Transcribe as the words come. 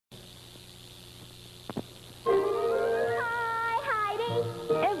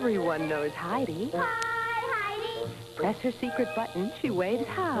Everyone knows Heidi. Hi, Heidi. Press her secret button, she waves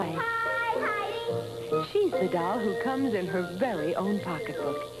hi. Hi, Heidi. She's the doll who comes in her very own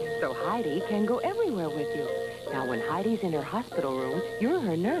pocketbook, so Heidi can go everywhere with you. Now, when Heidi's in her hospital room, you're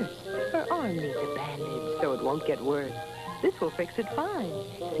her nurse. Her arm needs a bandage, so it won't get worse. This will fix it fine.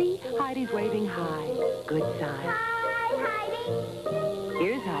 See, Heidi's waving hi. Good sign. Hi, Heidi.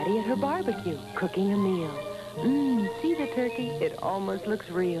 Here's Heidi at her barbecue, cooking a meal. See the turkey? It almost looks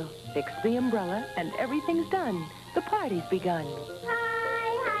real. Fix the umbrella, and everything's done. The party's begun.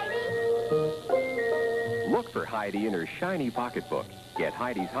 Hi, Heidi. Look for Heidi in her shiny pocketbook. Get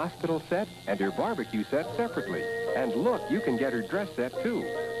Heidi's hospital set and her barbecue set separately. And look, you can get her dress set, too,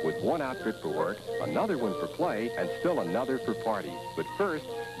 with one outfit for work, another one for play, and still another for parties. But first,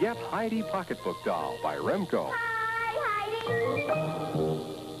 get Heidi Pocketbook Doll by Remco. Hi,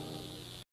 Heidi.